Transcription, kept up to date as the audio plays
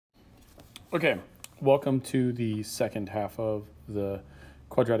Okay, welcome to the second half of the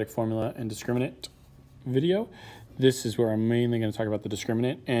quadratic formula and discriminant video. This is where I'm mainly going to talk about the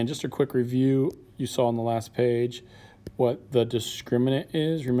discriminant. And just a quick review, you saw on the last page what the discriminant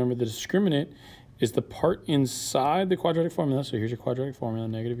is. Remember, the discriminant is the part inside the quadratic formula. So here's your quadratic formula,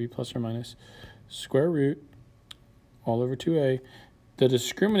 negative e plus or minus square root all over 2a. The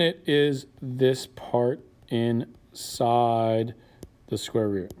discriminant is this part inside the square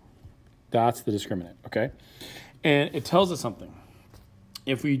root. That's the discriminant, okay? And it tells us something.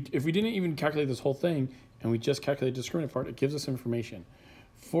 If we didn't even calculate this whole thing and we just calculate the discriminant part, it gives us information.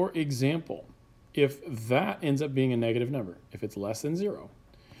 For example, if that ends up being a negative number, if it's less than 0,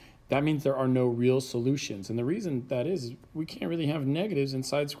 that means there are no real solutions. And the reason that is we can't really have negatives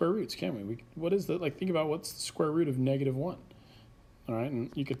inside square roots, can we? What is the, like, think about what's the square root of -1, all right?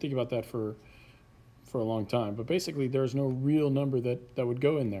 And you could think about that for a long time, but basically there's no real number that would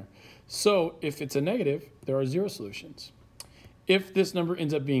go in there. So if it's a negative, there are 0 solutions. If this number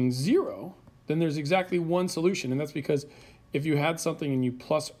ends up being 0, then there's exactly one solution, and that's because if you had something and you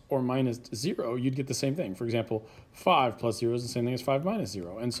plus or minus 0, you'd get the same thing. For example, 5 plus 0 is the same thing as 5 minus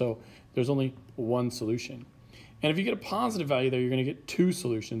 0, and so there's only one solution. And if you get a positive value there, you're going to get 2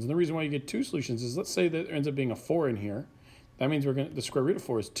 solutions, and the reason why you get 2 solutions is, let's say that there ends up being a 4 in here. That means the square root of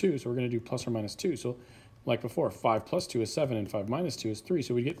 4 is 2, so we're going to do plus or minus 2. So like before, 5 plus 2 is 7, and 5 minus 2 is 3.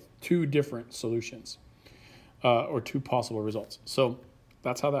 So we get 2 different solutions, or 2 possible results. So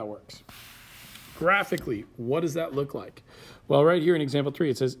that's how that works. Graphically, what does that look like? Well, right here in example 3,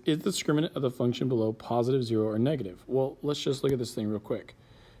 it says, is the discriminant of the function below positive, 0, or negative? Well, let's just look at this thing real quick.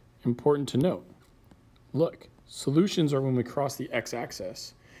 Important to note. Look, solutions are when we cross the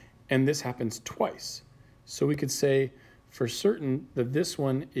x-axis, and this happens twice. So we could say for certain that this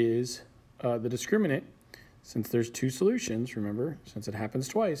one is the discriminant. Since there's 2 solutions, remember, since it happens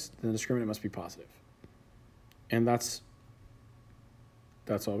twice, then the discriminant must be positive. And that's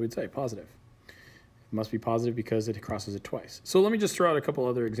all we'd say, positive. It must be positive because it crosses it twice. So let me just throw out a couple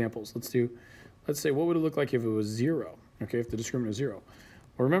other examples. Let's say, what would it look like if it was 0? Okay, if the discriminant is 0.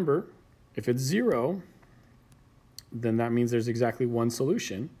 Well, remember, if it's 0, then that means there's exactly one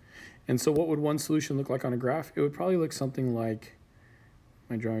solution. And so what would one solution look like on a graph? It would probably look something like,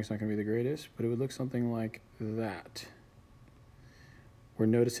 my drawing's not going to be the greatest, but it would look something like that. Where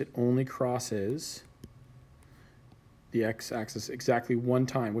notice it only crosses the x-axis exactly one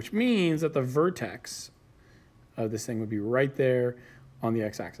time, which means that the vertex of this thing would be right there on the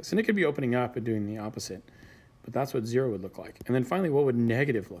x-axis. And it could be opening up and doing the opposite, but that's what 0 would look like. And then finally, what would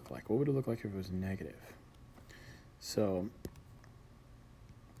negative look like? What would it look like if it was negative? So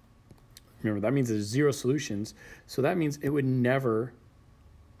remember, that means there's 0 solutions, so that means it would never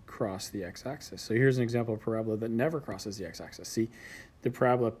cross the x-axis. So here's an example of a parabola that never crosses the x-axis. See, the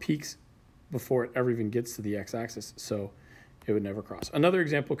parabola peaks before it ever even gets to the x-axis, so it would never cross. Another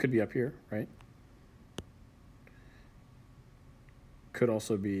example could be up here, right? Could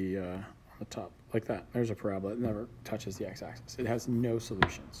also be on the top, like that. There's a parabola that never touches the x-axis. It has no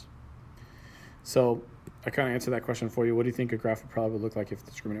solutions. So I kind of answered that question for you. What do you think a graph would probably look like if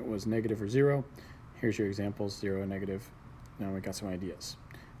the discriminant was negative or 0? Here's your examples, 0 and negative. Now we got some ideas.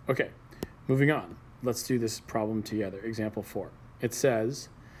 Okay, moving on. Let's do this problem together. Example 4. It says,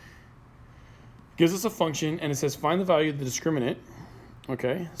 gives us a function, and it says find the value of the discriminant.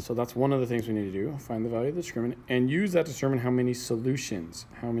 Okay, so that's one of the things we need to do. Find the value of the discriminant, and use that to determine how many solutions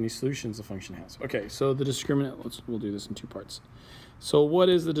the function has. Okay, so the discriminant, we'll do this in 2 parts. So what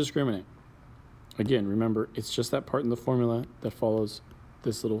is the discriminant? Again, remember, it's just that part in the formula that follows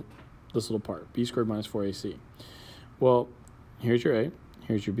this little part, b squared minus 4ac. Well, here's your a,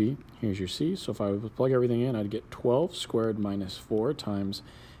 here's your b, here's your c. So if I would plug everything in, I'd get 12 squared minus 4 times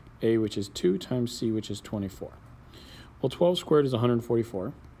a, which is 2, times c, which is 24. Well, 12 squared is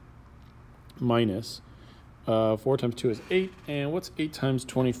 144, minus 4 times 2 is 8, and what's 8 times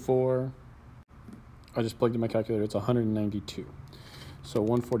 24? I just plugged in my calculator, it's 192. So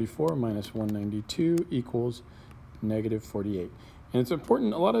 144 minus 192 equals negative 48. And it's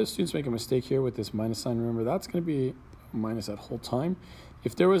important, a lot of students make a mistake here with this minus sign. Remember, that's going to be minus that whole time.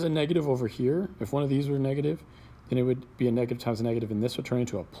 If there was a negative over here, if one of these were negative, then it would be a negative times a negative, and this would turn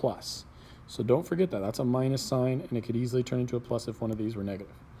into a plus. So don't forget that. That's a minus sign, and it could easily turn into a plus if one of these were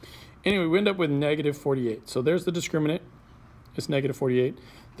negative. Anyway, we end up with negative 48. So there's the discriminant. It's negative 48.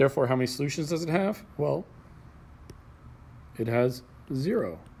 Therefore, how many solutions does it have? Well, it has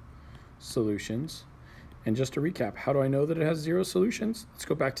 0 solutions. And just to recap, how do I know that it has 0 solutions? Let's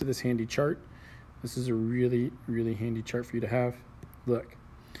go back to this handy chart. This is a really, really handy chart for you to have. Look,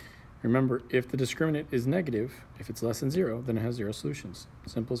 remember, if the discriminant is negative, if it's less than 0, then it has 0 solutions.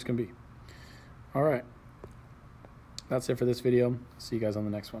 Simple as can be. All right. That's it for this video. See you guys on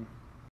the next one.